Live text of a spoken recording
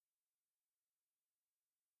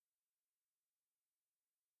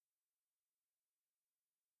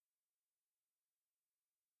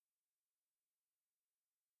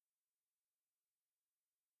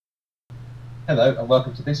Hello and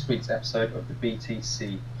welcome to this week's episode of the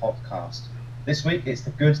BTC podcast. This week it's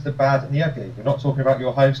the good, the bad and the ugly. We're not talking about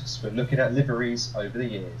your hosts, we're looking at liveries over the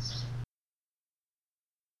years.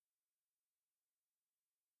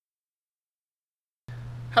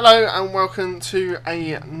 Hello and welcome to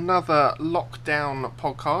another lockdown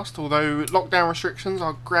podcast, although lockdown restrictions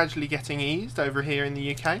are gradually getting eased over here in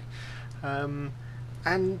the UK.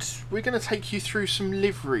 And we're going to take you through some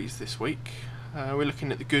liveries this week. We're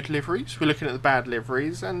looking at the good liveries, we're looking at the bad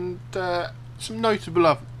liveries, and some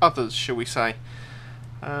notable others, shall we say.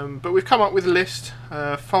 But we've come up with a list,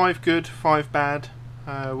 5 good, 5 bad.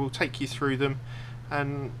 We'll take you through them,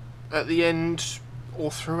 and at the end, or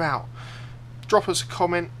throughout, drop us a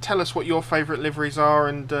comment, tell us what your favourite liveries are,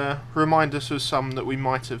 and remind us of some that we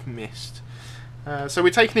might have missed. So we're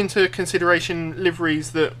taking into consideration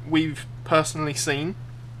liveries that we've personally seen,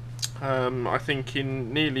 I think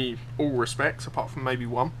in nearly all respects, apart from maybe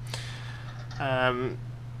one.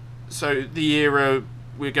 So the era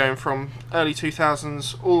we're going from early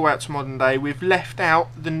 2000s all the way up to modern day. We've left out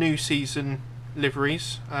the new season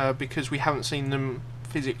liveries because we haven't seen them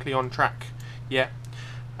physically on track yet.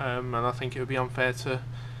 And I think it would be unfair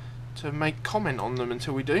to make comment on them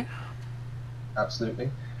until we do. Absolutely.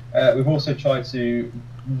 We've also tried to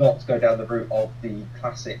not go down the route of the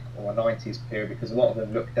classic or 90s period because a lot of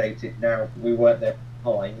them look dated now. We weren't there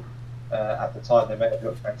at the time. They may have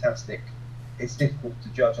looked fantastic. It's difficult to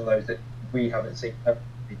judge on those that we haven't seen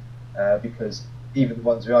perfectly because even the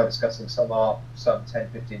ones we are discussing, some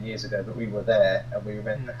 10, 15 years ago, but we were there and we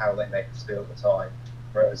remember how they made us feel at the time.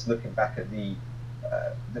 Whereas looking back at the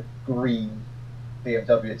green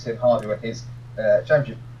BMW that Tim Hardy won his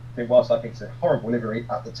championship, whilst I think it's a horrible livery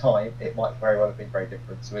at the time, it might very well have been very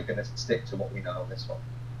different. So we're going to stick to what we know on this one.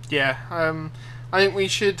 Yeah, I think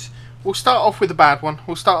we'll start off with the bad one.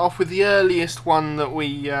 We'll start off with the earliest one that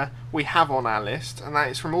we have on our list, and that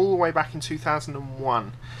is from all the way back in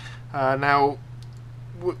 2001. Now,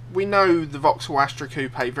 we know the Vauxhall Astra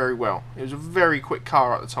Coupe very well. It was a very quick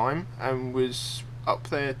car at the time and was up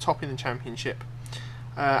there top in the championship.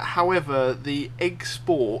 However, the Egg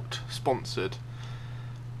Sport sponsored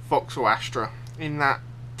Vauxhall Astra in that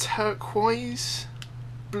turquoise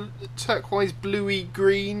bluey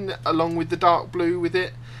green along with the dark blue with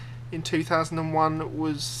it in 2001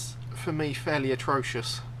 was for me fairly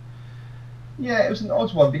atrocious. Yeah, it was an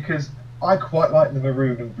odd one because I quite like the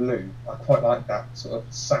maroon and blue. I quite like that sort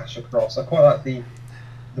of sash across. I quite like the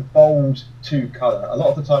bold two colour. A lot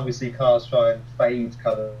of the time we see cars try and fade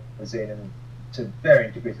colours in and to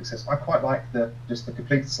varying degrees of success. I quite like just the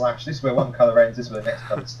complete slash. This is where one colour ends, this is where the next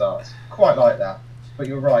colour starts. Quite like that. But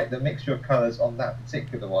you're right, the mixture of colours on that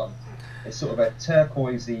particular one is sort of a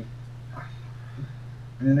turquoisey,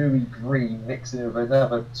 bluey green mixing with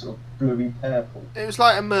another sort of bluey purple. It was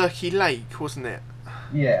like a murky lake, wasn't it?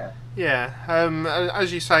 Yeah. Yeah.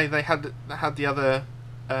 As you say, they had the other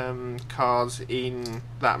cars in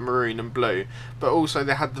that maroon and blue, but also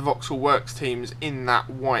they had the Vauxhall Works teams in that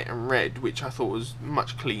white and red, which I thought was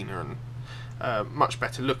much cleaner and much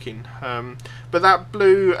better looking. But that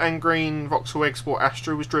blue and green Vauxhall Egg Sport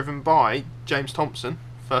Astra was driven by James Thompson,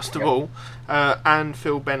 first of all, and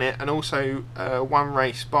Phil Bennett, and also one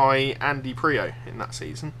race by Andy Prio in that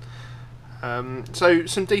season. So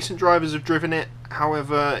some decent drivers have driven it,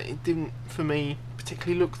 however, it didn't, for me,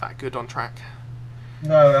 particularly look that good on track.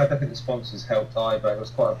 No, I don't think the sponsors helped either. It was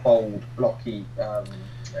quite a bold, blocky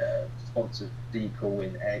sponsored decal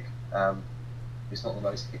in egg. It's not the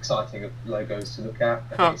most exciting of logos to look at,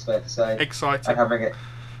 I think it's fair to say. Exciting. And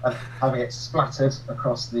having it splattered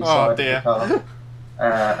across the side of the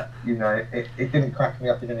car. It didn't crack me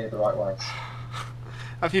up in any of the right ways.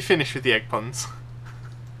 Have you finished with the egg puns?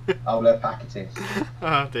 I'll pack it in.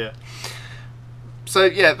 Oh dear. So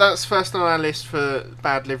yeah, that's first on our list for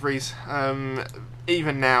bad liveries.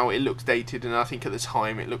 Even now it looks dated, and I think at the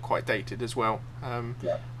time it looked quite dated as well.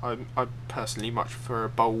 I personally much prefer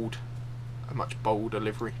a much bolder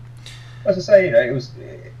livery. As I say, it was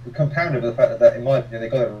compounded with the fact that in my opinion, they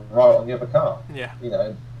got it right on the other car. Yeah.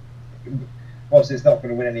 Obviously it's not going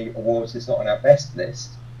to win any awards, it's not on our best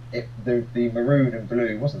list. The maroon and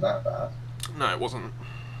blue wasn't that bad. No, it wasn't.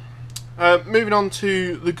 Moving on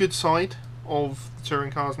to the good side of the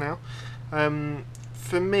touring cars now.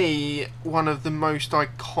 For me, one of the most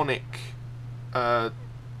iconic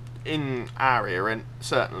in our era,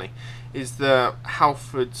 certainly, is the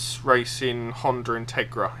Halfords Racing Honda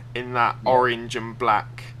Integra in that orange and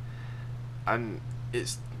black, and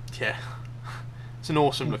it's an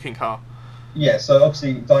awesome looking car. Yeah, so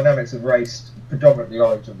obviously Dynamics have raced predominantly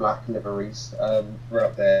orange and black liveries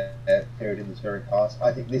throughout their period in the touring cars.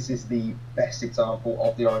 I think this is the best example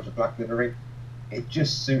of the orange and black livery. it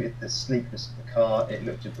just suited the sleekness of the car. It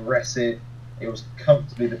looked aggressive. It was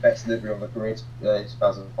comfortably the best livery on the grid in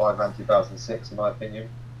 2005 and 2006, in my opinion.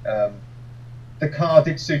 The car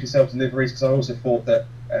did suit itself to liveries, because I also thought that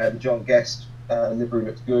the John Guest livery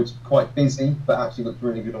looked good, quite busy, but actually looked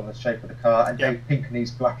really good on the shape of the car. And Dave Pinkney's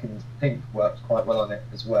black and pink worked quite well on it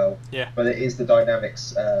as well. Yeah. But it is the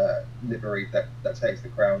Dynamics livery that takes the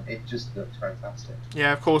crown. It just looks fantastic.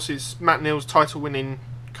 Yeah, of course, it's Matt Neal's title-winning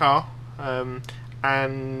car,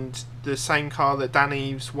 and the same car that Dan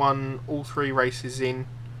Eves won all 3 races in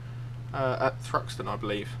at Thruxton, I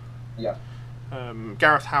believe. Yeah.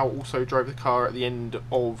 Gareth Howe also drove the car at the end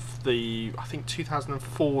of the, I think,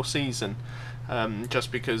 2004 season,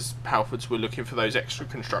 just because Halfords were looking for those extra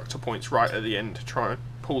constructor points right at the end to try and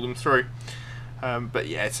pull them through. But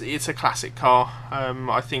yeah, it's a classic car.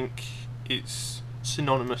 I think it's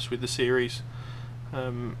synonymous with the series,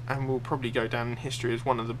 and will probably go down in history as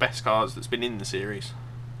one of the best cars that's been in the series.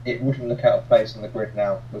 It wouldn't look out of place on the grid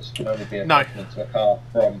now, which can only be a compliment to a car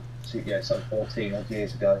from some 14 odd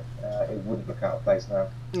years ago. It wouldn't look out of place now.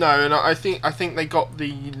 No, and I think they got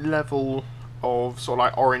the level of sort of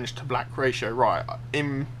like orange to black ratio right.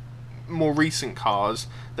 In more recent cars,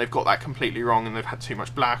 they've got that completely wrong, and they've had too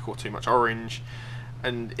much black or too much orange,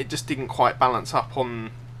 and it just didn't quite balance up on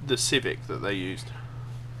the Civic that they used.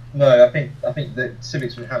 No, I think the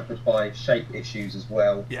Civic's been hampered by shape issues as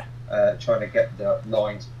well. Yeah. Trying to get the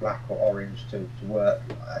lines of black or orange to work.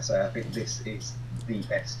 So I think this is the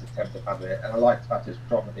best attempt I've had at it, and I like the fact it's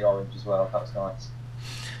predominantly orange as well. That was nice.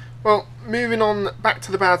 Well, moving on back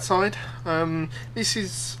to the bad side. This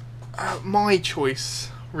is my choice,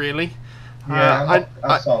 really. Yeah,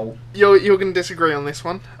 I'm sold. You're going to disagree on this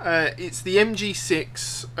one. It's the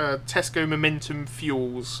MG6 Tesco Momentum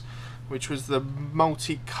Fuels, which was the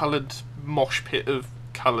multicoloured mosh pit of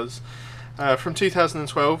colours from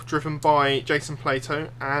 2012, driven by Jason Plato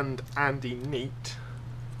and Andy Neate,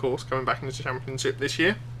 of course, coming back into the championship this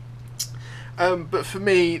year. But for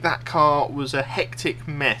me, that car was a hectic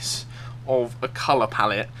mess of a colour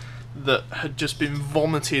palette that had just been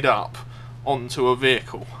vomited up onto a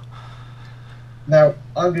vehicle. Now,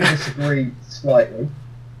 I'm going to disagree slightly.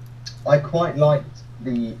 I quite liked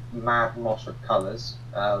the mad mosh of colours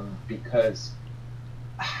because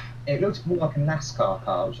it looked more like a NASCAR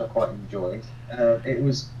car, which I quite enjoyed. It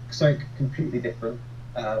was something completely different.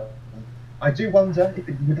 I do wonder if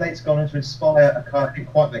it would later go on to inspire a car that didn't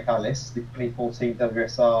quite make our list, the 2014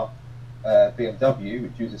 WSR BMW,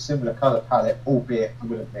 which used a similar colour palette, albeit a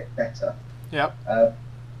little bit better. Yep.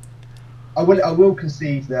 I will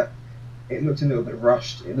concede that it looked a little bit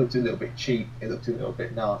rushed, it looked a little bit cheap, it looked a little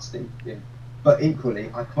bit nasty. But equally,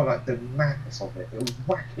 I quite like the madness of it. It was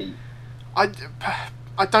wacky.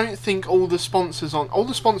 I don't think all the sponsors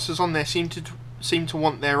on there seem to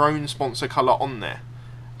want their own sponsor colour on there.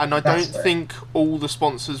 And I don't think all the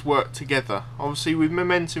sponsors work together. Obviously, with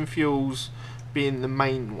Momentum Fuels being the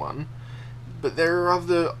main one, but there are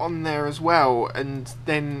other on there as well. And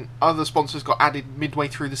then other sponsors got added midway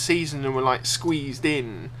through the season and were like squeezed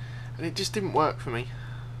in, and it just didn't work for me.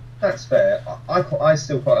 That's fair. I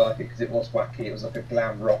still quite like it because it was wacky. It was like a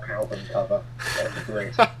glam rock album cover on the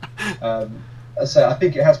grid. So I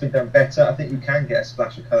think it has been done better. I think you can get a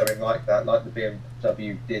splash of colouring like that, like the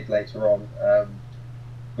BMW did later on.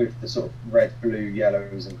 With the sort of red, blue,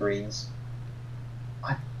 yellows and greens.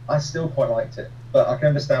 I still quite liked it, but I can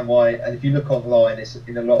understand why, and if you look online, it's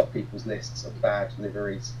in a lot of people's lists of bad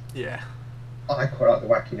liveries. Yeah. I quite like the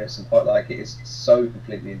wackiness and quite like it. It's so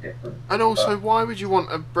completely indifferent. And also, why would you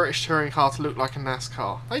want a British touring car to look like a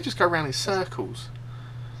NASCAR? They just go around in circles.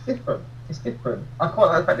 It's different. I quite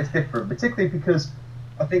like the fact it's different, particularly because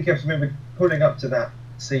I think you have to remember, pulling up to that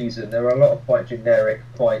season, there were a lot of quite generic,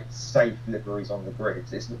 quite safe liveries on the grid.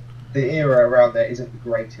 The era around there isn't the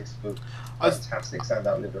greatest for fantastic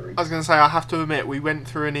standout liveries. I was going to say, I have to admit, we went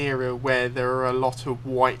through an era where there are a lot of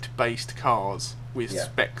white-based cars with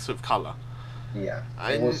specks of colour. Yeah,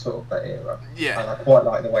 it was sort of that era. Yeah. And I quite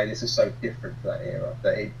like the way this is so different to that era,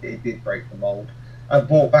 that it did break the mould and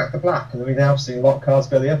brought back the black. And we now see a lot of cars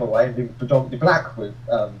go the other way and be predominantly black with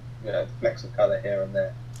the flecks of colour here and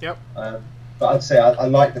there. Yep. But I'd say I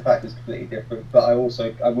like the fact it's completely different, but I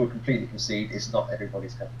will completely concede it's not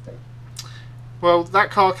everybody's cup of tea. Well,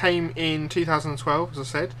 that car came in 2012, as I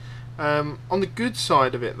said. On the good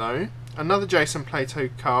side of it, though, another Jason Plato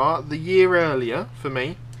car, the year earlier, for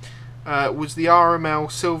me, was the RML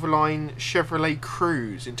Silverline Chevrolet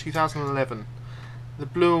Cruze in 2011. The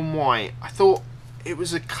blue and white. I thought it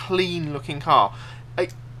was a clean-looking car.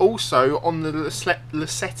 Also, on the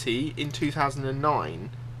Lassetti in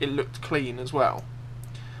 2009, it looked clean as well.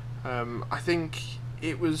 I think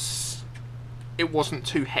it was it wasn't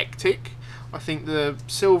too hectic. I think the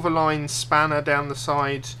silver line spanner down the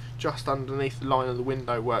side, just underneath the line of the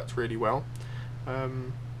window, worked really well.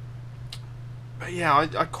 But yeah,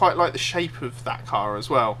 I quite like the shape of that car as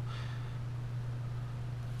well.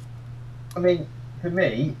 I mean, for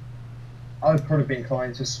me, I'd probably be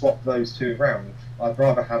inclined to swap those two around. I'd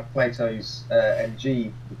rather have Plato's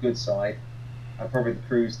MG, the good side, and probably the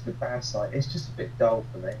Cruise, the bad side. It's just a bit dull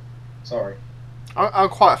for me. Sorry. I'm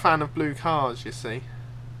quite a fan of blue cars, you see.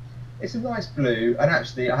 It's a nice blue, and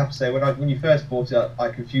actually, I have to say, when you first brought it up, I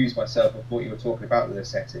confused myself and thought you were talking about the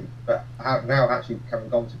Lacetti. But now, actually, having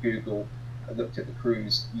gone to Google and looked at the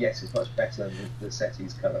Cruise, yes, it's much better than the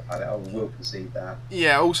Lacetti's colour palette. I will concede that.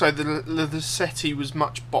 Yeah. Also, the Lacetti was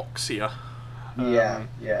much boxier. Yeah.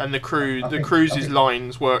 And the Cruise's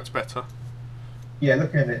lines worked better. Yeah,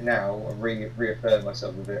 looking at it now and reaffirm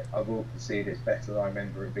myself with it, I will concede it's better than I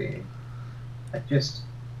remember it being. I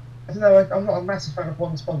don't know, I'm not a massive fan of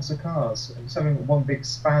one sponsor cars. And just having one big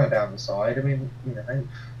spanner down the side, I mean,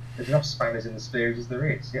 there's enough spanners in the Series as there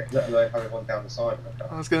is, yet let alone having one down the side of a car.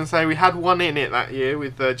 I was going to say, we had one in it that year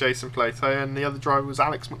with Jason Plato, and the other driver was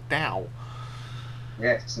Alex McDowell.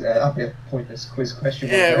 Yes, that'd be a pointless quiz question.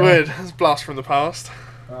 Yeah, it would. It's a blast from the past.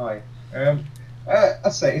 Aye.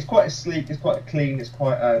 I'd say it's quite a sleek, it's quite a clean, it's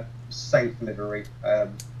quite a safe livery.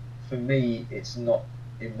 For me, it's not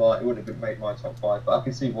it wouldn't have made my top 5, but I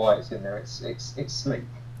can see why it's in there. It's sleek.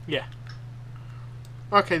 Yeah.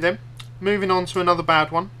 Okay then, moving on to another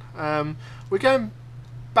bad one. We're going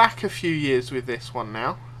back a few years with this one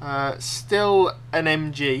now. Still an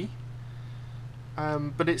MG,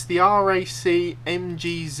 but it's the RAC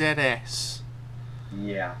MGZS.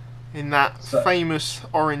 Yeah. In that famous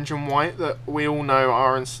orange and white that we all know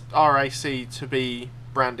RAC to be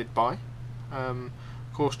branded by.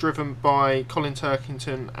 Of course, driven by Colin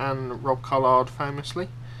Turkington and Rob Collard, famously.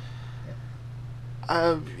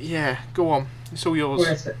 Yeah, go on. It's all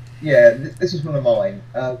yours. This is one of mine.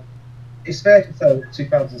 It's fair to say that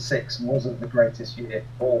 2006 wasn't the greatest year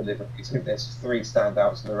for liveries. I think there's 3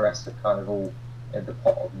 standouts, and the rest are kind of all in the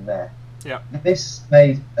pot of there. Yeah. This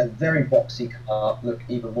made a very boxy car look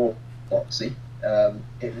even more boxy.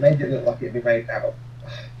 It made it look like it'd be made out of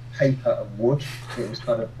paper and wood. It was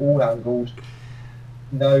kind of all angled.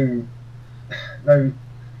 No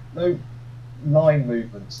line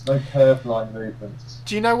movements, no curved line movements.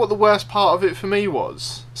 Do you know what the worst part of it for me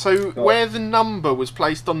was? So where the number was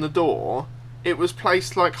placed on the door, it was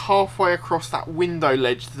placed like halfway across that window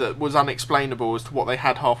ledge that was unexplainable as to what they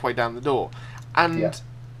had halfway down the door. And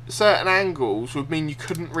certain angles would mean you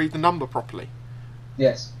couldn't read the number properly.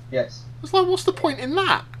 Yes. It's like, what's the point in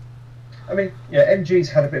that? I mean,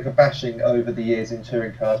 MG's had a bit of a bashing over the years in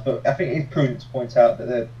touring cars, but I think it's prudent to point out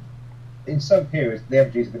that in some periods the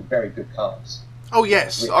MGs have been very good cars. Oh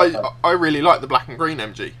yes, I really like the black and green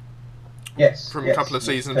MG. Yes. From a couple of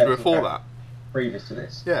seasons before that. Previous to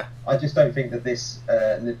this. Yeah. I just don't think that this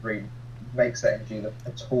livery makes that MG look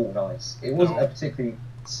at all nice. It wasn't a particularly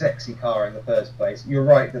sexy car in the first place. You're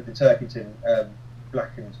right that the Turkington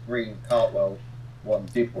black and green Cartwell one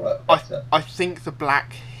did work better. I think the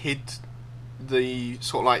black hid the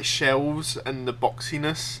sort of like shells and the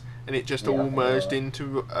boxiness, and it just all merged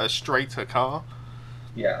into a straighter car.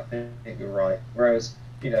 Yeah, I think you're right. Whereas,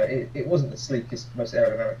 it wasn't the sleekest, most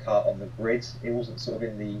aerodynamic car on the grid. It wasn't sort of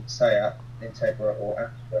in the Seat, Integra or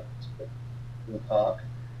Astra park,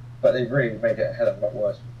 but they really made it a hell of a lot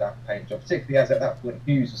worse with that paint job. Particularly as at that point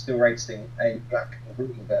Hughes was still racing a black and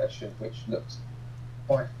green version, which looked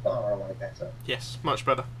by far away better. Yes, much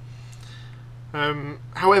better.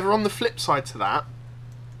 However, on the flip side to that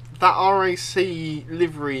RAC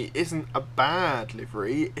livery isn't a bad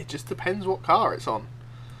livery. It just depends what car it's on.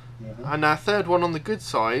 Mm-hmm. And our third one on the good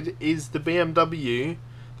side is the BMW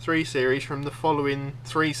 3 Series from the following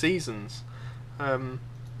 3 seasons.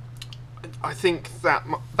 I think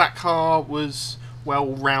that car was well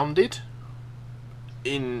rounded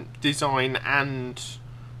in design and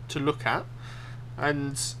to look at,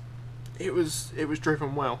 and it was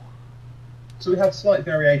driven well. So we had slight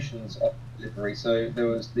variations of livery. So there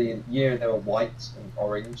was the year they were white and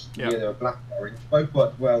orange, the year they were black and orange. Both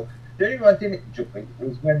worked well. The only one I didn't enjoy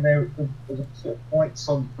was when there was a sort of white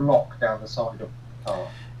solid block down the side of the car.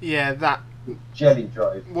 Yeah, that Jelly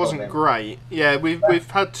drove wasn't great. Yeah, we've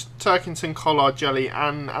had Turkington, Collard, Jelly,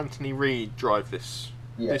 and Anthony Reid drive this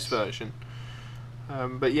version.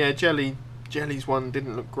 But yeah, Jelly's one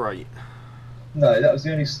didn't look great. No, that was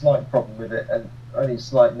the only slight problem with it, and only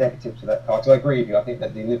slight negative to that car. So I agree with you. I think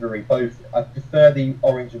that the livery, I prefer the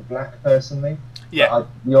orange and black personally. Yeah.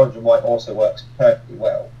 The orange and white also works perfectly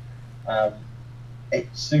well. It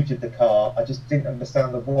suited the car. I just didn't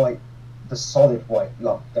understand the white the solid white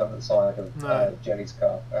lump down the side of No. Jelly's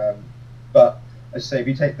car. But as I say, if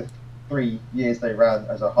you take the 3 years they ran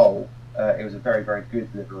as a whole, it was a very, very good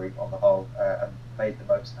livery on the whole, and made the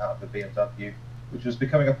most out of the BMW, which was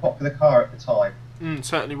becoming a popular car at the time.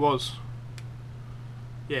 Certainly was.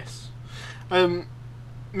 Yes.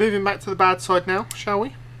 Moving back to the bad side now, shall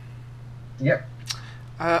we? Yep.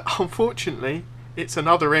 Unfortunately, it's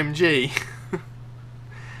another MG.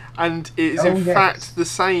 And it is yes. fact the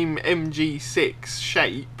same MG6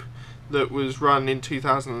 shape that was run in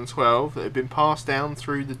 2012 that had been passed down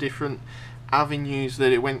through the different avenues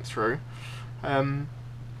that it went through, and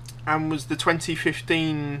was the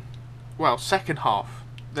 2015, second half,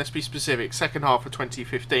 let's be specific, second half of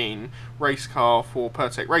 2015 race car for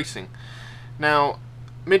Pertec Racing. Now,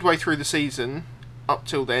 midway through the season, up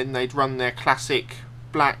till then, they'd run their classic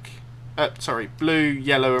blue,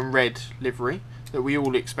 yellow and red livery that we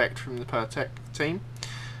all expect from the Pertec team.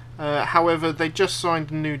 However, they just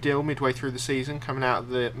signed a new deal midway through the season, coming out of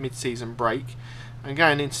the mid-season break, and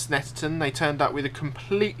going into Snetterton, they turned up with a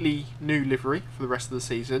completely new livery for the rest of the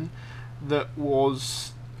season that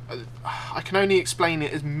was, I can only explain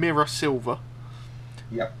it as mirror silver.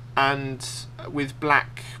 Yep. And with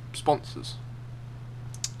black sponsors.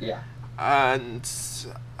 Yeah. And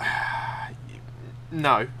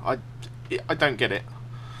no, I don't get it.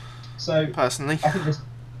 So personally, I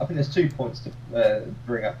think there's 2 points to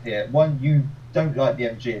bring up here. One, you don't like the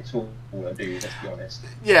MG at all, do you? Let's be honest.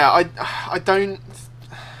 Yeah, I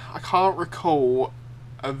can't recall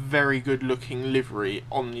a very good looking livery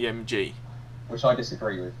on the MG. Which I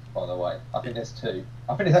disagree with, by the way. I think there's 2.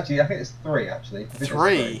 I think there's 3 actually.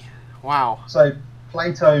 Three? Wow. So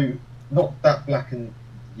Plato, not that blackened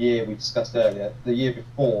year we discussed earlier, the year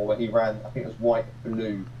before where he ran, I think it was white and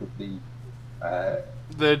blue with the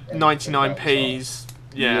 99Ps.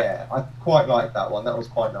 Yeah, I quite like that one. That was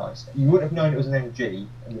quite nice. You wouldn't have known it was an MG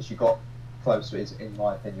unless you got close to it, in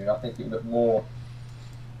my opinion. I think it looked more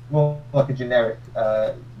like a generic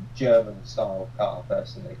German style car,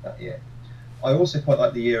 personally, that year. I also quite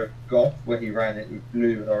like the year of Goff, where he ran it with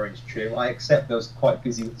blue and orange trim. I accept I was quite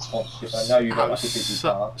busy with the sponsorship. I know you don't like a busy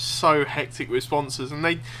car. So hectic with sponsors,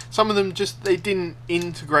 and some of them they didn't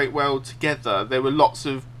integrate well together. There were lots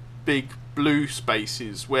of big blue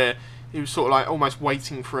spaces where it was sort of like almost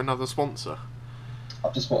waiting for another sponsor.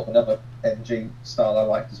 I've just thought of another MG style I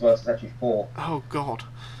liked as well. So it's actually 4. Oh God!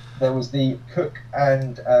 There was the Cook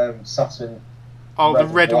and Sutton. Oh, the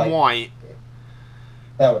red and white.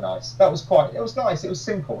 They were nice. It was nice. It was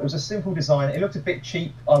simple. It was a simple design. It looked a bit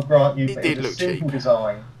cheap, I'll grant you, but it was a simple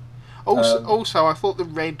design. Also, I thought the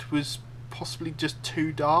red was possibly just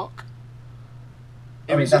too dark.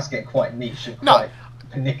 That's getting quite niche and quite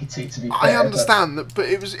pernickety, to be fair. I understand that, but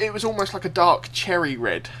it was almost like a dark cherry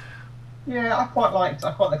red. Yeah, I quite liked.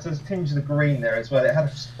 There's a tinge of the green there as well. It had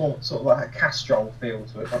a sort of like a Castrol feel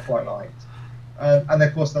to it. I quite liked. And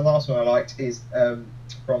of course, the last one I liked is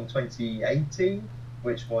from 2018,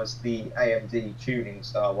 which was the AMD tuning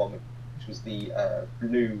style one, which was the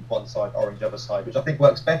blue one side, orange other side, which I think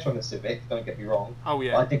works better on the Civic. Don't get me wrong. Oh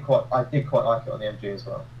yeah. I did quite like it on the MG as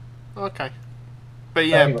well. Okay. But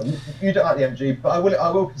yeah, anyway, you don't like the MG, but I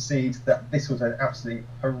will concede that this was an absolutely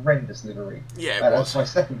horrendous livery. Yeah, it was. That's my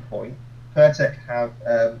second point. Pertec have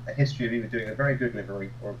a history of either doing a very good livery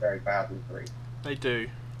or a very bad livery. They do.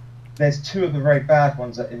 There's 2 of the very bad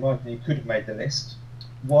ones that, in my opinion, could have made the list.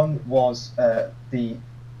 One was the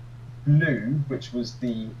blue, which was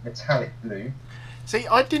the metallic blue. See,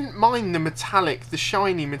 I didn't mind the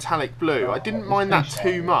shiny metallic blue. I didn't mind that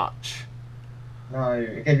too much. No,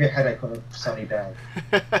 it gave you a headache on a sunny day.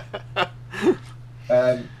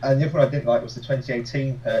 And the other one I didn't like was the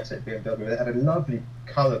 2018 Pertec BMW. They had a lovely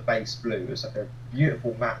colour-based blue. It was like a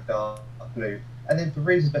beautiful matte dark blue. And then for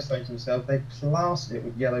reasons best known to themselves, they plastered it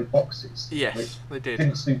with yellow boxes. Yes, which they did.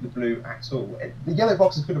 Didn't suit the blue at all. The yellow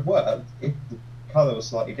boxes could have worked if the colour was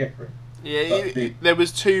slightly different. Yeah, there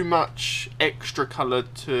was too much extra colour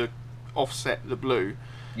to offset the blue.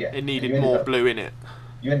 Yeah, it needed more blue in it.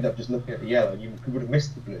 You end up just looking at the yellow, and you would have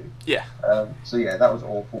missed the blue. Yeah. So yeah, that was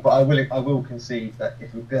awful. But I will concede that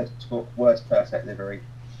if we're going to talk worst Pertec livery,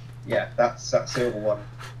 yeah, that's that silver one,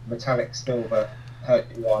 metallic silver, hurt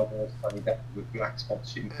your eyeballs, sunny with black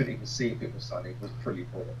sponsorship. You couldn't even see if it was sunny. It was pretty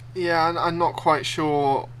poor. Yeah, and I'm not quite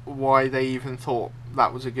sure why they even thought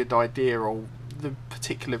that was a good idea or the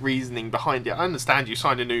particular reasoning behind it. I understand you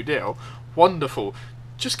signed a new deal. Wonderful.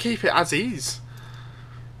 Just keep it as is.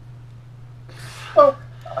 Well,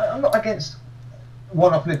 I'm not against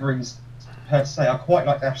one-off liveries per se. I quite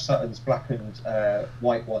liked Ash Sutton's black and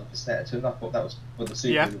white one for Snetterton. I thought that was for the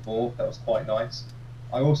Super Bowl. That was quite nice.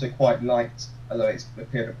 I also quite liked although it's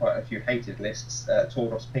appeared on quite a few hated lists,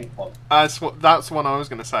 Tauros Pink one. That's the one I was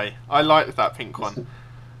going to say. I liked that pink one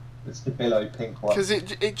It's the billow pink one. because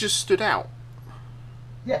it just stood out.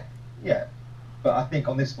 Yeah, yeah. But I think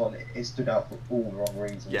on this one, it stood out for all the wrong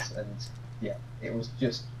reasons. Yeah. And yeah, it was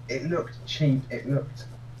just, it looked cheap, it looked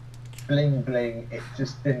bling bling, it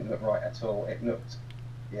just didn't look right at all. It looked,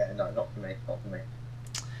 yeah, no, not for me, not for me.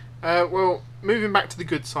 Well, moving back to the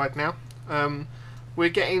good side now, we're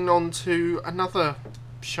getting on to another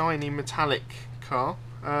shiny metallic car,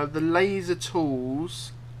 the Laser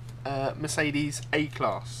Tools Mercedes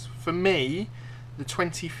A-Class. For me, the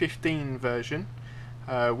 2015 version,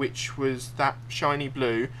 which was that shiny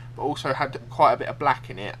blue, but also had quite a bit of black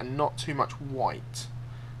in it and not too much white.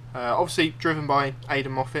 Obviously driven by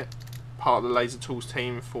Aidan Moffat, part of the Laser Tools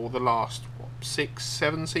team for the last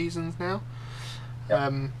 6-7 seasons now.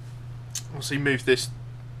 Yep. Obviously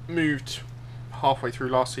moved halfway through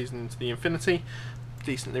last season into the Infinity.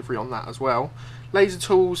 Decent livery on that as well. Laser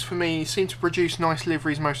Tools for me seem to produce nice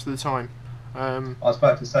liveries most of the time. I was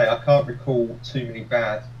about to say, I can't recall too many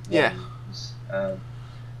bad ones. Yeah.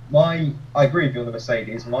 I agree with you on the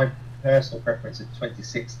Mercedes. My personal preference is the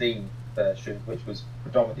 2016 version, which was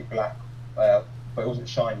predominantly black, but it wasn't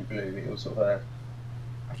shiny blue. It was sort of a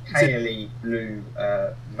paley blue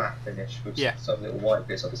matte finish with some little white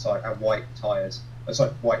bits on the side and white tyres.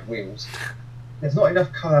 Sorry, white wheels. There's not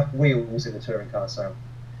enough colour wheels in the touring car, Sam.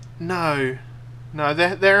 No,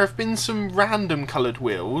 there have been some random coloured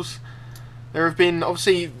wheels. There have been,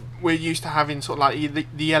 obviously, we're used to having sort of like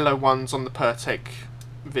the yellow ones on the Pertec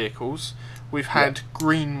vehicles. We've had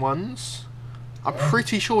green ones. I'm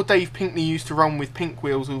pretty sure Dave Pinkney used to run with pink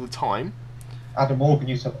wheels all the time. Adam Morgan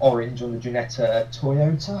used to have orange on the Ginetta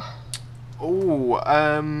Toyota. Oh,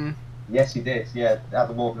 yes, he did. Yeah,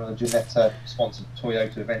 Adam Morgan on the Ginetta sponsored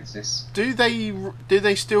Toyota Avensis. Do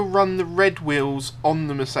they still run the red wheels on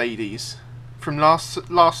the Mercedes from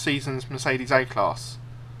last season's Mercedes A-Class?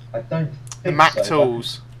 I don't think the Mac so,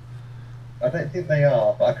 Tools. I don't think they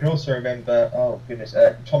are, but I can also remember,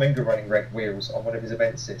 Tom Ingram running red wheels on one of his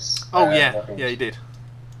Avensis. Yeah, he did.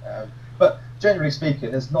 But generally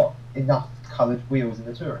speaking, there's not enough coloured wheels in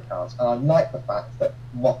the touring cars, and I like the fact that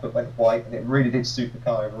Moffat went white, and it really did suit the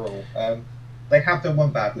car overall. They have done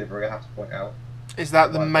one bad livery, I have to point out. Is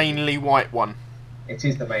that the mainly white one? It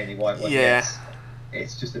is the mainly white one. Yeah. Yes.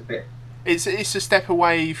 It's just a bit. It's a step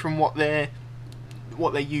away from what they're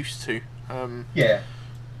used to. Yeah.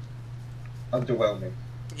 Underwhelming.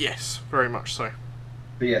 Yes, very much so.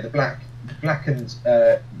 But yeah, the black and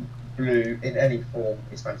blue in any form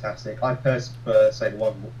is fantastic. I personally prefer, say, the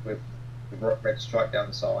one with the red stripe down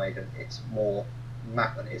the side, and it's more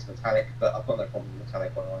matte than it is metallic, but I've got no problem with the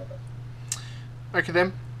metallic one either. Okay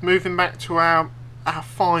then, moving back to our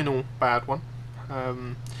final bad one.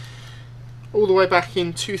 All the way back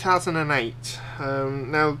in 2008.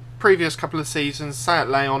 Now, previous couple of seasons, Seat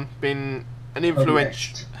Leon been an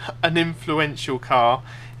influential car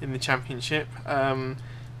in the championship.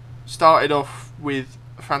 Started off with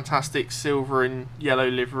a fantastic silver and yellow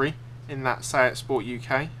livery in that Seat Sport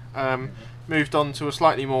UK. Moved on to a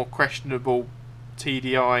slightly more questionable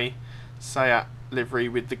TDI Seat livery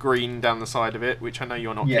with the green down the side of it, which I know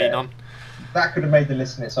you're not keen on. That could have made the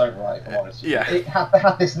list in its own right, if I'm honest. Yeah.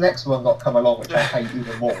 Had this next one not come along, which I hate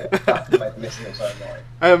even more, that could have made the list in its own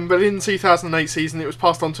right. But in the 2008 season, it was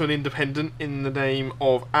passed on to an independent in the name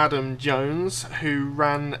of Adam Jones, who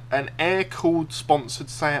ran an air-cooled sponsored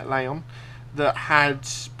Seat Leon that had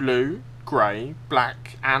blue, grey,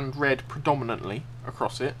 black and red predominantly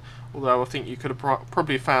across it, although I think you could have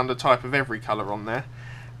probably found a type of every colour on there.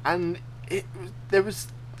 And there was...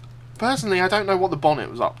 Personally, I don't know what the bonnet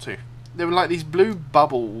was up to. There were like these blue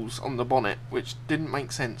bubbles on the bonnet, which didn't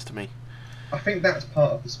make sense to me. I think that's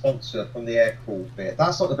part of the sponsor from the air-cooled bit.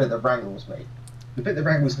 That's not the bit that wrangles me. The bit that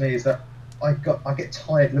wrangles me is that I get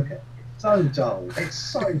tired looking at it. It's so dull. It's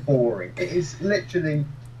so boring. It is literally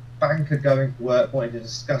banker going to work wanting to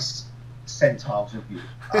discuss centiles with you.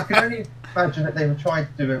 I can only imagine that they were trying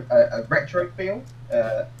to do a retro feel,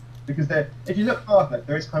 because if you look hard enough,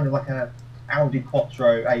 there is kind of like a Audi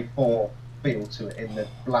Quattro A4 feel to it in the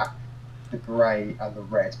black, the grey and the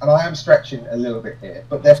red, and I am stretching a little bit here,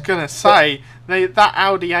 but I was going to say that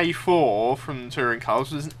Audi A4 from Touring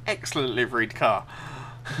Cars was an excellent liveried car.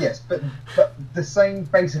 Yes, but the same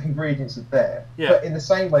basic ingredients are there. Yeah. But in the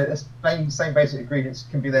same way, the same basic ingredients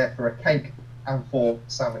can be there for a cake and for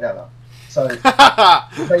salmonella. So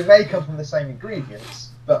they may come from the same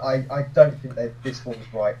ingredients, but I don't think that this one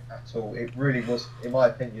was right at all. It really was, in my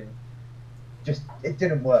opinion, it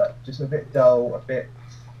didn't work. Just a bit dull, a bit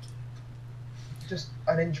just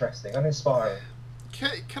uninteresting, uninspiring.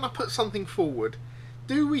 can I put something forward?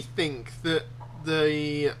 Do we think that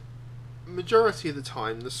the majority of the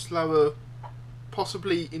time, the slower,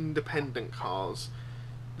 possibly independent cars,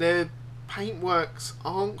 their paintworks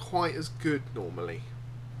aren't quite as good normally?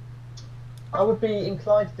 I would be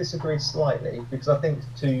inclined to disagree slightly because I think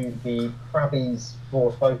to the Krabby's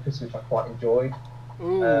broad focus, which I quite enjoyed.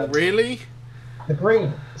 Oh, really? The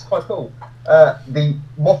green, it's quite cool. The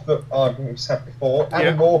Moffat argument we just had before,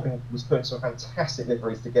 Adam Morgan was putting some fantastic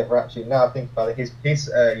liveries together. Actually, now I think about it,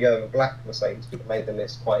 his yellow and black Mercedes could have made the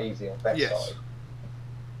list quite easy on that side.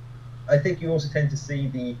 I think you also tend to see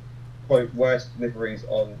the quote worst liveries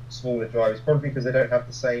on smaller drivers, probably because they don't have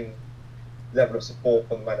the same level of support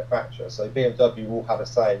from the manufacturer. So BMW will have a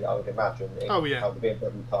say, I would imagine, in how the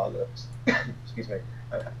BMW car looks. Excuse me,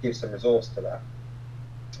 and give some resource to that.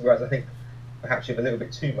 Whereas I think perhaps you have a little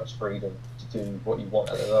bit too much freedom to do what you want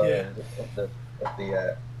at the lower end of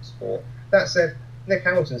the sport. That said, Nick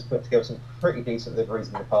Hamilton's put together some pretty decent liveries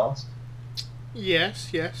in the past.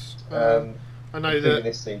 Yes. I know that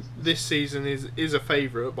this season is a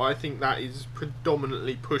favourite, but I think that is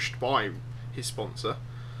predominantly pushed by his sponsor.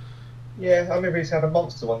 Yeah, I remember he's had a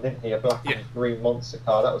monster one, didn't he? A black and green monster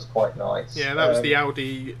car. That was quite nice. Yeah, that was the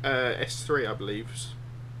Audi S3, I believe.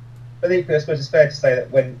 But equally, I suppose it's fair to say that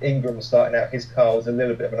when Ingram was starting out, his car was a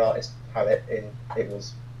little bit of an artist palette. It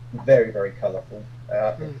was very, very colourful.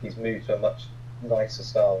 I think he's moved to a much nicer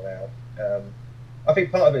style now. I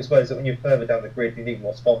think part of it as well is that when you're further down the grid, you need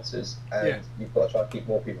more sponsors, and you've got to try and keep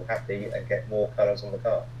more people happy and get more colours on the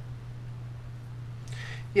car.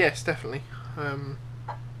 Yes, definitely.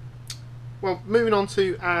 Well, moving on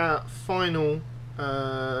to our final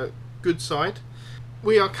good side.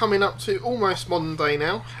 We are coming up to almost modern day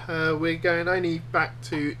now. We're going only back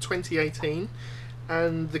to 2018,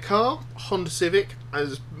 and the car, Honda Civic,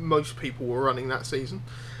 as most people were running that season.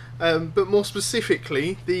 But more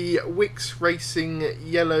specifically, the Wix Racing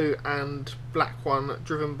yellow and black one,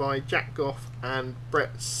 driven by Jack Goff and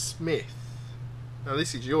Brett Smith. Now,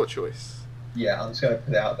 this is your choice. Yeah, I'm just going to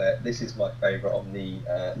put it out there. This is my favourite on the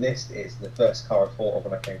list. It's the first car I thought of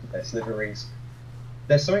when I came to best liveries.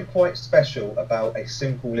 There's something quite special about a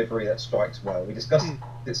simple livery that strikes well. We discussed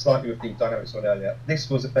it slightly with the Dynamics one earlier. This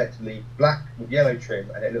was effectively black with yellow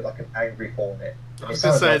trim, and it looked like an angry hornet. I was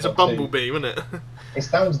going to say, it's a bumblebee, wasn't it? It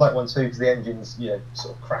sounds like one too, because the engines,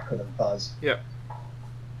 sort of crackle and buzz. Yeah.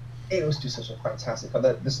 It was just such a fantastic car.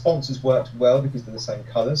 The sponsors worked well because they're the same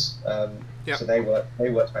colours. So they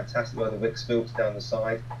worked fantastic well. The Wix filter down the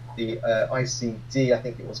side. The ICD, I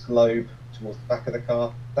think it was Globe, towards the back of the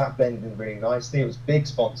car. That blended in really nicely. It was big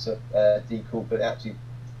sponsor decal, but it actually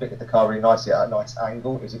fitted the car really nicely at a nice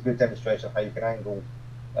angle. It was a good demonstration of how you can angle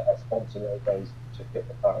a sponsor logos to fit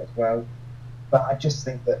the car as well. But I just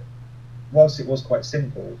think that whilst it was quite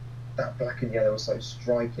simple, that black and yellow was so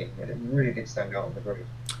striking, and it really did stand out on the grid.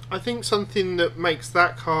 I think something that makes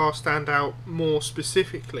that car stand out more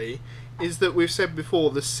specifically is that we've said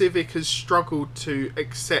before the Civic has struggled to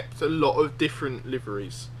accept a lot of different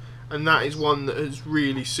liveries, and that is one that has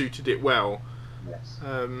really suited it well. Yes.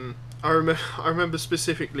 I remember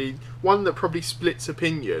specifically one that probably splits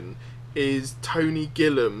opinion is Tony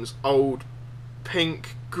Gillam's old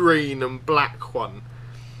pink, green and black one.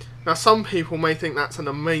 Now some people may think that's an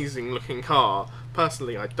amazing looking car.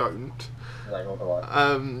 Personally, I don't.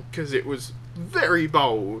 Because it was very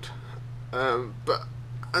bold. But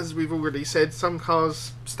as we've already said, some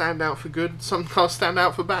cars stand out for good, some cars stand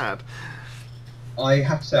out for bad. I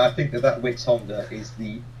have to say, I think that Wix Honda is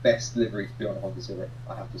the best livery to be on a Honda Civic.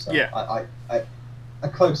 I have to say. Yeah. A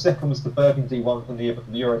close second was the Burgundy one from the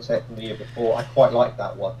Eurotech from the year before. I quite like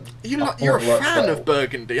that one. You're a fan of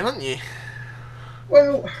Burgundy, aren't you?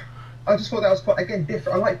 Well, I just thought that was quite, again,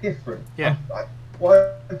 different. I like different. Yeah.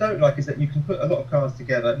 What I don't like is that you can put a lot of cars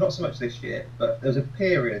together, not so much this year, but there was a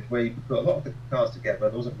period where you could put a lot of the cars together,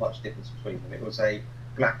 there wasn't much difference between them. It was a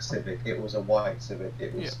black Civic, it was a white Civic,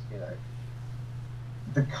 it was,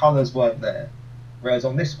 the colours weren't there. Whereas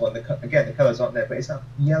on this one, the colours aren't there, but it's that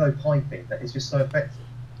yellow piping that is just so effective.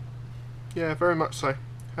 Yeah, very much so.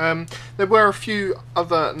 There were a few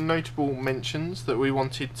other notable mentions that we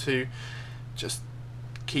wanted to just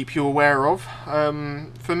keep you aware of.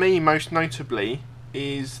 For me, most notably,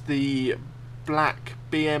 is the black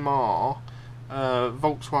BMR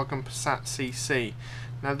Volkswagen Passat CC.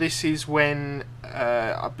 Now this is when,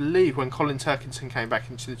 I believe when Colin Turkington came back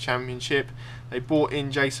into the championship, they brought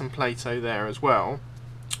in Jason Plato there as well,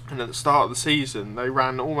 and at the start of the season they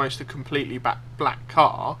ran almost a completely black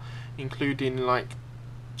car, including like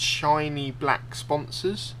shiny black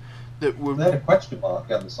sponsors that were... They had a question mark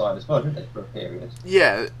on the side as well, didn't they, for a period?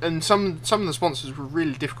 Yeah, and some of the sponsors were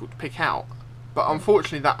really difficult to pick out. But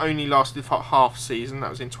unfortunately, that only lasted for half season. That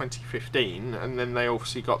was in 2015, and then they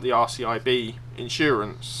obviously got the RCIB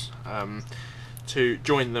insurance to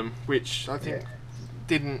join them, which I think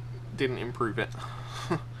didn't improve it.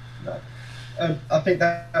 No. I think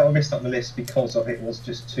that was missed up the list because of it was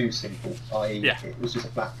just too simple. I.e., it was just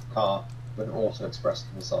a black car with an Auto Express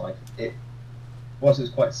on the side. Whilst it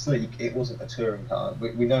was quite sleek, it wasn't a touring car.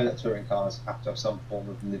 We know that touring cars have to have some form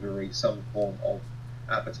of livery, some form of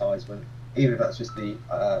advertisement, even if that's just the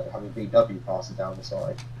having VW passing down the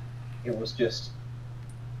side. It was just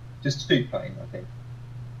too plain, I think.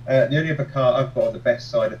 The only other car I've got on the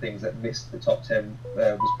best side of things that missed the top 10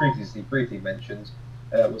 was previously briefly mentioned,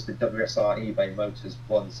 was the WSR eBay Motors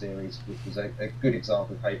 1 Series, which was a good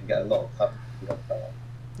example of how you can get a lot of fun with that car.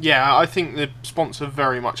 Yeah, I think the sponsor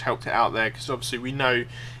very much helped it out there, because obviously we know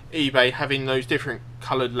eBay having those different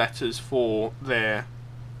coloured letters for their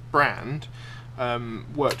brand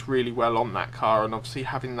worked really well on that car, and obviously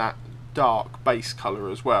having that dark base colour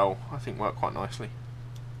as well, I think worked quite nicely.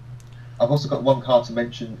 I've also got one car to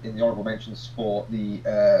mention in the honourable mentions for the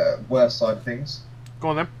worst side of things. Go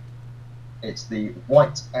on then. It's the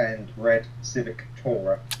white and red Civic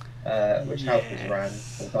Tourer, which Halfords ran,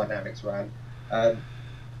 or Dynamics ran. I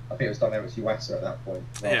think it was Dynamics USA at that point.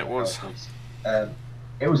 Yeah, it was.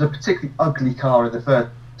 It was a particularly ugly car in the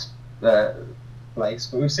first place,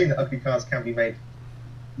 but we've seen that ugly cars can be made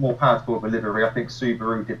more palatable with a livery. I think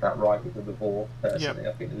Subaru did that right with the Lavore, personally.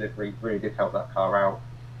 Yep. I think the livery really did help that car out.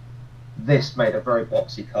 This made a very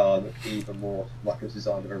boxy car look even more like it was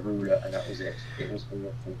designed with a ruler, and that was it. It was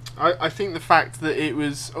awful. I think the fact that it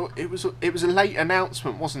was a late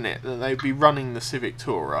announcement, wasn't it, that they'd be running the Civic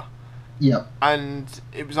Tourer. Yeah. And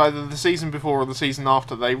it was either the season before or the season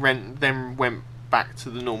after they then went back to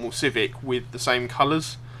the normal Civic with the same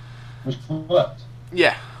colours. Which worked.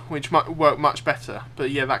 Yeah, which worked much better.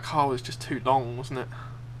 But yeah, that car was just too long, wasn't it?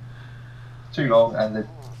 Too long, and the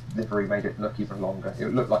livery made it look even longer. It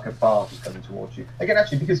looked like a barge was coming towards you. Again,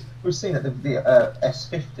 actually, because we've seen that the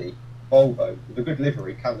S50 Volvo with a good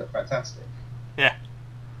livery can look fantastic. Yeah.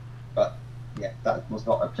 But yeah, that was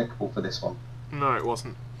not applicable for this one. No, it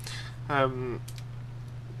wasn't.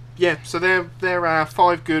 Yeah, so there are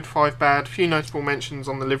 5 good, 5 bad, few notable mentions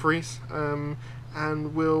on the liveries,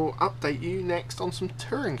 and we'll update you next on some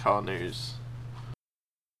touring car news.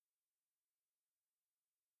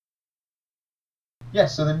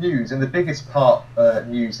 Yes, so the news, and the biggest part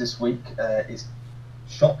news this week is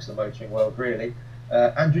shocks the motoring world, really.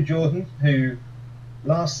 Andrew Jordan, who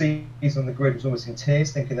last season on the grid was almost in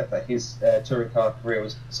tears, thinking that his touring car career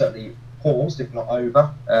was certainly paused, if not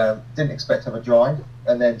over. Didn't expect to have a drive,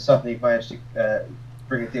 and then suddenly managed to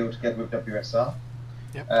bring a deal together with WSR.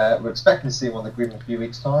 Yep. We're expecting to see him on the grid in a few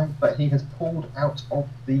weeks' time, but he has pulled out of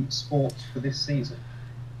the sport for this season.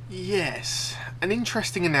 Yes, an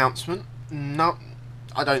interesting announcement.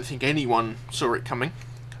 I don't think anyone saw it coming,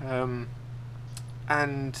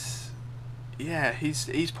 and yeah,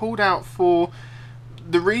 he's pulled out for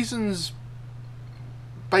the reasons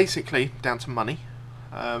basically down to money,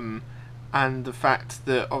 and the fact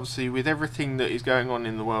that obviously with everything that is going on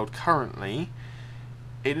in the world currently,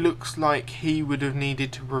 it looks like he would have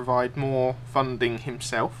needed to provide more funding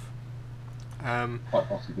himself. Quite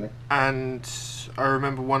possibly. And I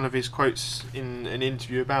remember one of his quotes in an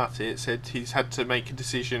interview about it said he's had to make a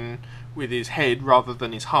decision with his head rather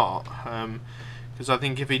than his heart. Because I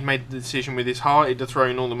think if he'd made the decision with his heart, he'd have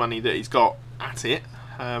thrown all the money that he's got at it.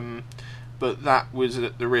 But that was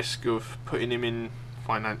at the risk of putting him in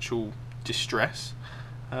financial distress.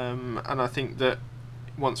 And I think that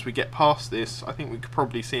once we get past this, I think we could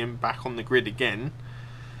probably see him back on the grid again.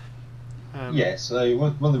 So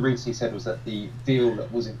one of the reasons he said was that the deal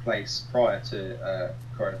that was in place prior to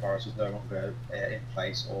coronavirus was no longer in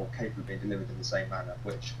place or capable of being delivered in the same manner,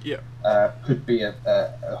 which could be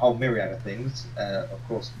a whole myriad of things. Of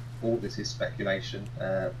course, all this is speculation.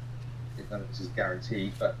 None of this is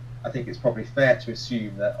guaranteed, but I think it's probably fair to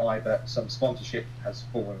assume that either some sponsorship has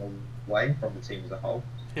fallen away from the team as a whole.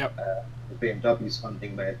 Yep. The BMW's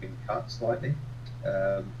funding may have been cut slightly,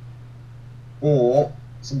 or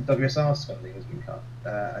some WSR's funding has been cut,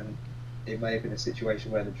 and it may have been a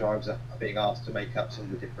situation where the drivers are being asked to make up some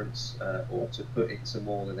of the difference, or to put in some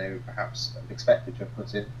more than they would perhaps have expected to have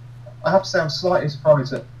put in. I have to say I'm slightly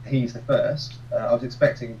surprised that he's the first. I was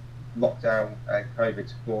expecting lockdown and COVID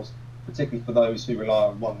to cause, particularly for those who rely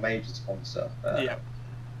on one major sponsor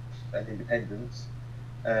and independents,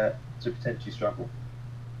 to potentially struggle.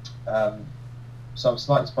 So I'm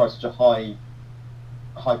slightly surprised such a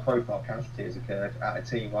high profile casualty has occurred at a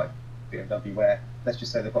team like BMW, where let's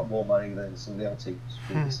just say they've got more money than some of the other teams,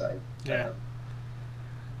 would we say.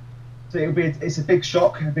 So it's a big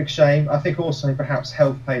shock, a big shame. I think also perhaps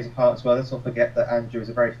health plays a part as well. Let's not forget that Andrew is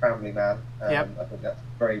a very family man. Yep. I think that's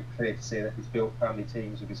very clear to see that he's built family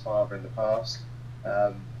teams with his father in the past,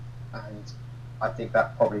 and I think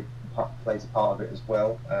that probably plays a part of it as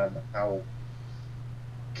well. How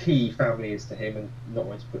key family is to him, and not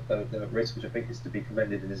wanting to put them at risk, which I think is to be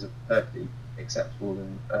commended and is a perfectly acceptable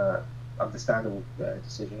and understandable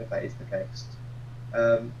decision if that is the case.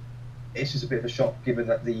 It's just a bit of a shock given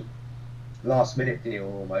that the last minute deal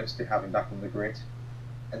almost to have him back on the grid,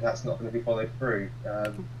 and that's not going to be followed through.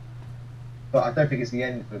 But I don't think it's the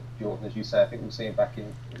end for Jordan, as you say. I think we'll see him back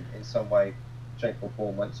in some way, shape or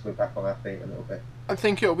form once we're back on our feet a little bit. I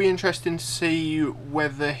think it'll be interesting to see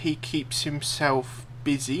whether he keeps himself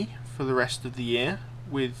busy for the rest of the year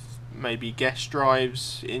with maybe guest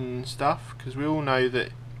drives in stuff, because we all know that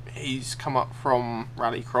he's come up from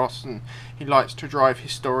Rallycross and he likes to drive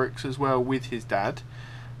historics as well with his dad.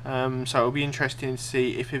 So it'll be interesting to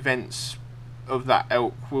see if events of that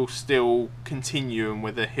ilk will still continue and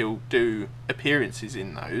whether he'll do appearances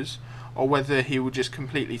in those, or whether he will just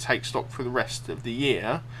completely take stock for the rest of the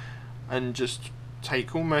year and just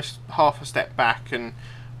take almost half a step back and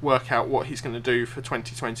work out what he's going to do for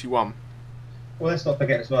 2021. Well, let's not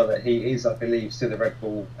forget as well that he is, I believe, still a Red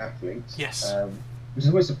Bull athlete. Yes. Which is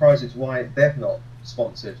always surprising to why they've not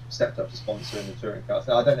stepped up to sponsor in the touring cars.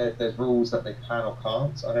 Now, I don't know if there's rules that they can or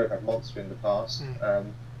can't. I know they've had Monster in the past.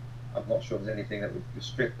 I'm not sure if there's anything that would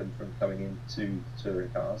restrict them from coming into touring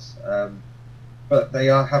cars. But they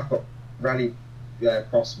have got rally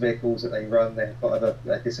cross vehicles that they run. They've got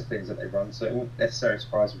other disciplines that they run. So it won't necessarily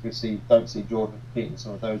surprise if we don't see Jordan competing in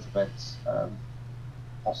some of those events,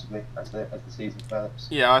 possibly as the season develops.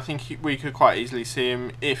 Yeah, I think we could quite easily see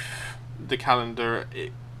him if the calendar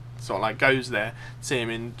sort of like goes there. See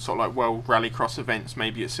him in sort of like World Rallycross events,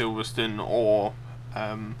 maybe at Silverstone or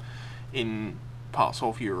in parts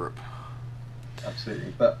of Europe.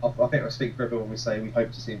 Absolutely, but I think I speak for everyone when we say we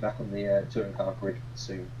hope to see him back on the touring car grid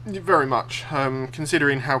soon. Very much.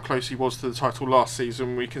 Considering how close he was to the title last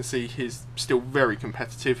season, we can see he's still very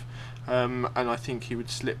competitive, and I think he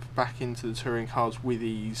would slip back into the touring cars with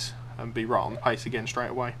ease and be right on the pace again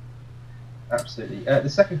straight away. Absolutely. The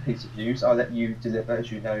second piece of news, I'll let you deliver,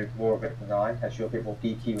 as you know more of it than I, as you're a bit more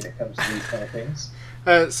geeky when it comes to these kind of things.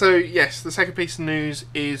 So yes, the second piece of news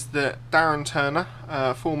is that Darren Turner,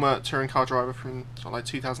 former touring car driver from sort of like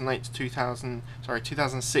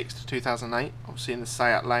 2006 to 2008, obviously in the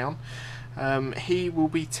Seat Leon, he will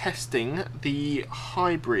be testing the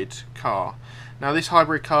hybrid car. Now, this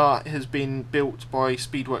hybrid car has been built by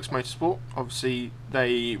Speedworks Motorsport. Obviously,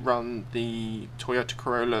 they run the Toyota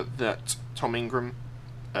Corolla that Tom Ingram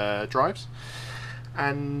drives,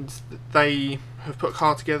 and they have put a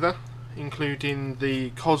car together, including the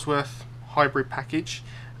Cosworth hybrid package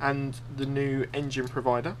and the new engine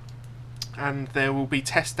provider. And there will be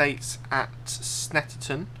test dates at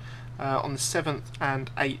Snetterton on the 7th and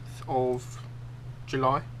 8th of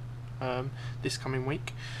July, this coming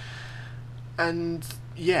week. And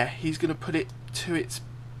yeah, he's going to put it to its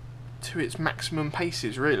maximum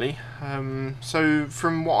paces, really. So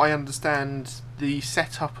from what I understand, the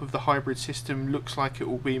setup of the hybrid system looks like it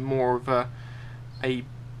will be more of a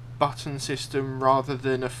button system rather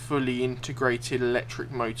than a fully integrated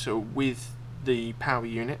electric motor with the power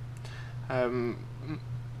unit.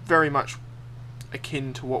 Very much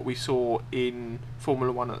akin to what we saw in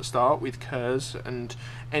Formula 1 at the start with KERS and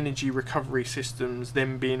energy recovery systems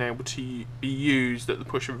then being able to be used at the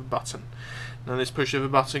push of a button. Now, this push of a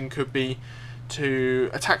button could be to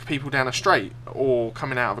attack people down a straight or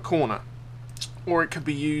coming out of a corner, or it could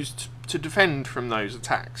be used to defend from those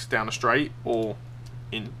attacks down a straight or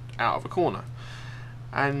out of a corner.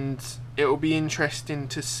 And it will be interesting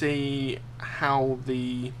to see how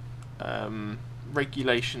the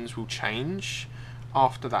regulations will change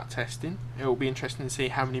after that testing. It will be interesting to see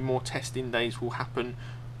how many more testing days will happen,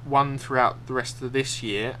 one throughout the rest of this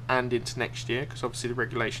year and into next year, because obviously the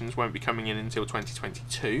regulations won't be coming in until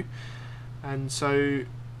 2022. And so,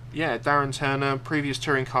 yeah, Darren Turner, previous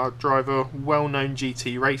touring car driver, well-known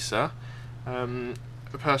GT racer, a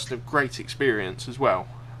person of great experience as well,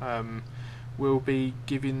 will be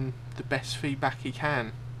giving the best feedback he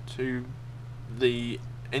can to the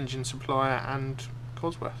engine supplier and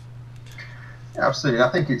Cosworth. Absolutely, I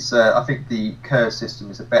think I think the KERS system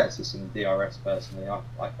is a better system than DRS. Personally,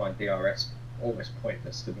 I find DRS almost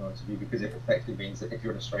pointless, to be honest with you, because it effectively means that if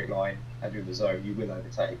you're in a straight line and you're in the zone, you will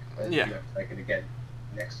overtake, and you overtake it again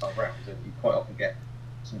next time round, and you quite often get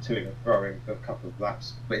some toing and throwing for a couple of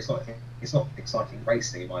laps. But it's not exciting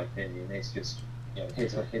racing, in my opinion. It's just,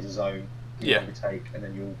 here's a zone, you overtake, and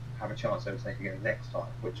then you'll have a chance to overtake again next time,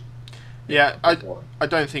 which Yeah, I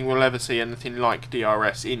don't think we'll ever see anything like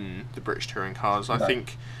DRS in the British touring cars. I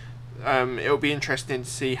think it'll be interesting to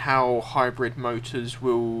see how hybrid motors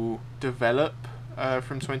will develop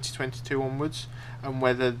from 2022 onwards, and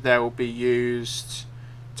whether they'll be used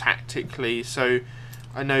tactically. So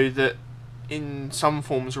I know that in some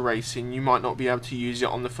forms of racing you might not be able to use it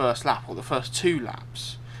on the first lap or the first 2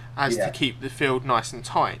 laps to keep the field nice and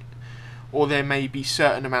tight, or there may be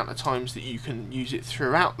certain amount of times that you can use it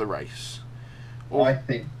throughout the race. I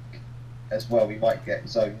think as well we might get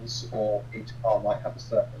zones, or each car might have a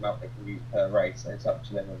certain amount they can use per race, and it's up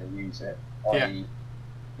to them when they use it.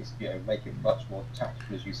 It's, make it much more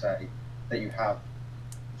tactical, as you say, that you have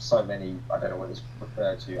so many, I don't know what it's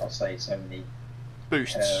referred to, I'll say so many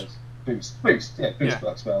boosts. Boost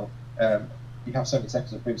works well. You have so many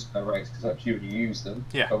seconds of boost per race, because it's up to you when you use them,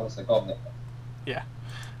 but once they're gone, there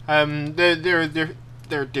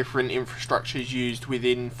are different infrastructures used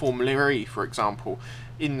within Formula E, for example,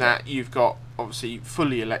 in that you've got obviously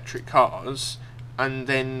fully electric cars, and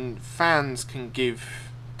then fans can give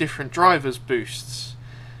different drivers boosts,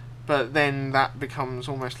 but then that becomes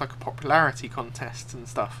almost like a popularity contest and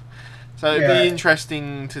stuff. So it'd be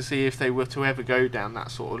interesting to see if they were to ever go down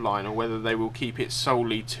that sort of line, or whether they will keep it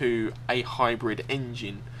solely to a hybrid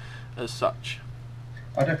engine as such.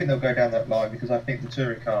 I don't think they'll go down that line, because I think the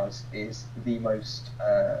touring cars is the most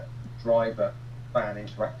driver fan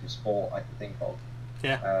interactive sport I can think of.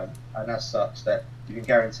 And as such, that you can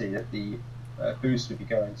guarantee that the boost would be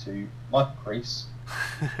going to Michael Crease,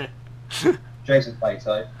 Jason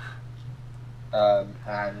Plato,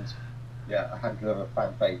 and a handful of other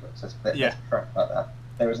fan favourites. Let's be frank about that.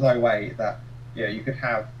 There is no way that you could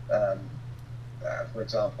have, for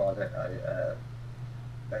example, I don't know,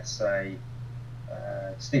 let's say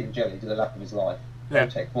Stephen Jelley did a lap of his life.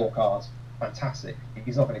 Take 4 cars, fantastic.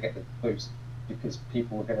 He's not going to get the boost because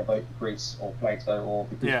people are going to vote for Greece or Plato, or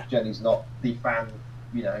because Jelley's not the fan,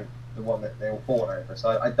 the one that they're all born over.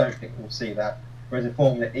 So I don't think we'll see that. Whereas in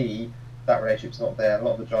Formula E, that relationship's not there. A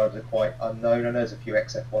lot of the drivers are quite unknown. I know there's a few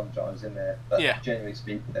XF1 drivers in there, but generally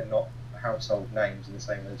speaking, they're not household names in the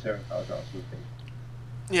same way the touring car drivers would be.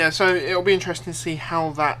 Yeah, so it'll be interesting to see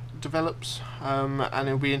how that develops, and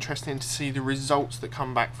it'll be interesting to see the results that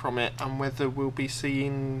come back from it, and whether we'll be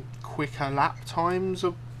seeing quicker lap times,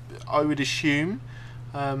 I would assume,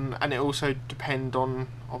 and it also depend on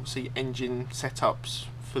obviously engine setups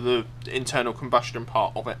for the internal combustion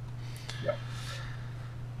part of it. Yeah.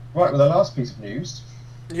 Right, well, the last piece of news.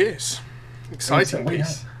 Yes, exciting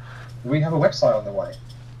piece. We have a website on the way.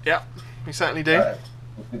 Yeah, we certainly do.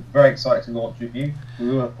 We're very excited to launch with you. We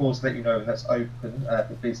will, of course, let you know when that's open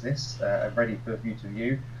for business and ready for you to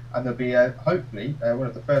view. And there'll be, hopefully, one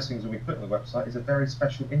of the first things we'll be putting on the website is a very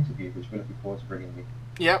special interview, which we're looking forward to bringing you.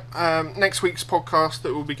 Yep. Next week's podcast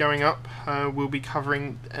that will be going up will be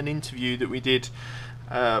covering an interview that we did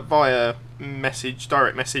via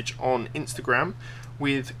direct message on Instagram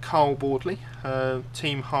with Carl Boardley,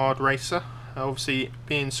 Team Hard Racer, obviously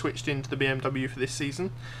being switched into the BMW for this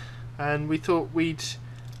season. And we thought we'd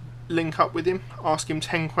link up with him, ask him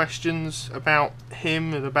 10 questions about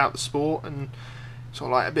him and about the sport, and sort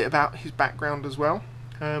of like a bit about his background as well.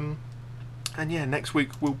 And next week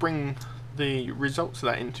we'll bring the results of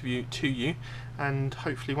that interview to you, and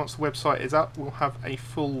hopefully once the website is up, we'll have a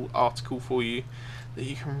full article for you that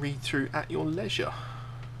you can read through at your leisure.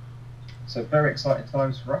 So very exciting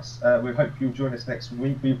times for us. We hope you'll join us next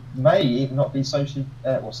week. We may even not be social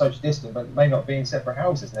distant, but may not be in separate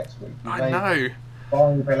houses next week. I know.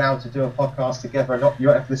 We'll be allowed to do a podcast together, and you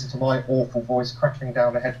won't have to listen to my awful voice crashing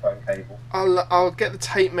down the headphone cable. I'll get the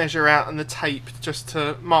tape measure out and the tape just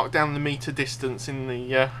to mark down the meter distance in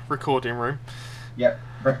the recording room. Yep,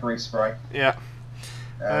 referee spray. Yeah.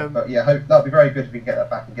 But hope that'll be very good if we can get that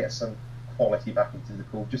back and get some quality back into the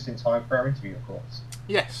call just in time for our interview, of course.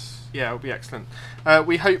 Yes. Yeah, it'll be excellent.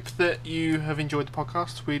 We hope that you have enjoyed the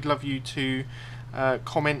podcast. We'd love you to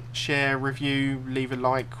comment, share, review, leave a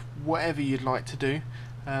like, whatever you'd like to do.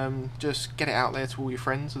 Just get it out there to all your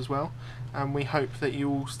friends as well. And we hope that you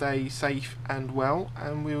all stay safe and well,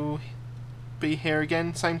 and we'll be here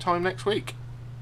again same time next week.